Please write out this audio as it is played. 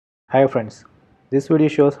Hi friends, this video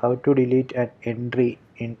shows how to delete an entry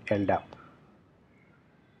in LDAP.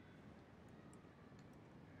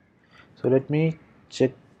 So let me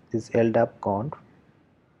check this LDAP count.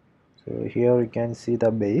 So here you can see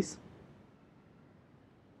the base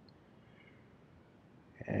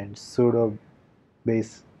and sudo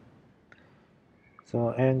base.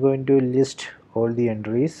 So I am going to list all the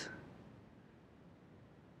entries.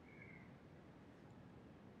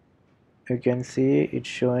 You can see it's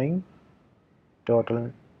showing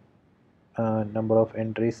total number of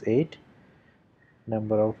entries 8,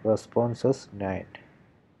 number of responses 9.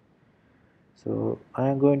 So I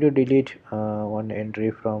am going to delete one entry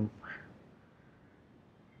from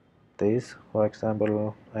this. For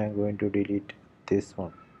example, I am going to delete this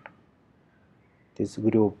one, this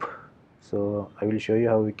group. So I will show you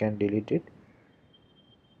how we can delete it.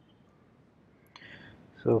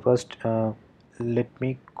 So first let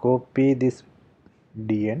me copy this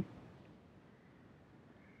dn,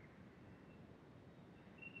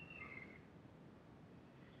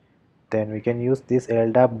 then we can use this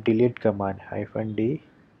LDAP delete command -d,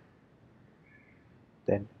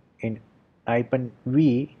 then in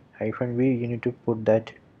 -v you need to put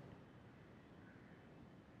that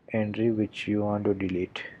entry which you want to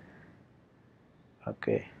delete.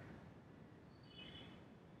 Okay,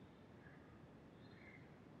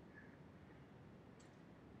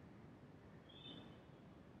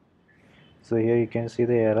 so here you can see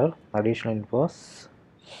the error, additional infos,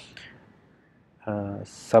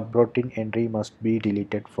 subroutine entry must be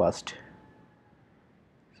deleted first.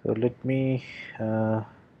 So let me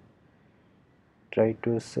try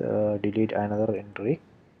to delete another entry.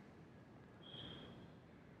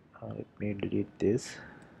 Let me delete this.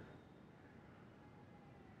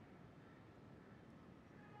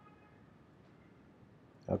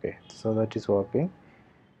 Okay, so that is working.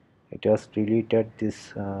 It has deleted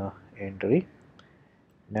this entry.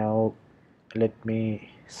 Now let me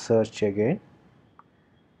search again.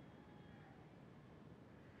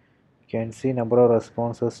 You can see number of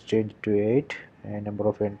responses changed to 8 and number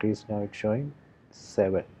of entries now it's showing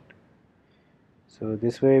 7. So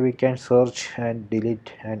this way we can search and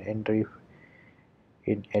delete an entry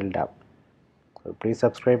in LDAP. So please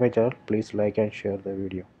subscribe my channel, please like and share the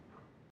video.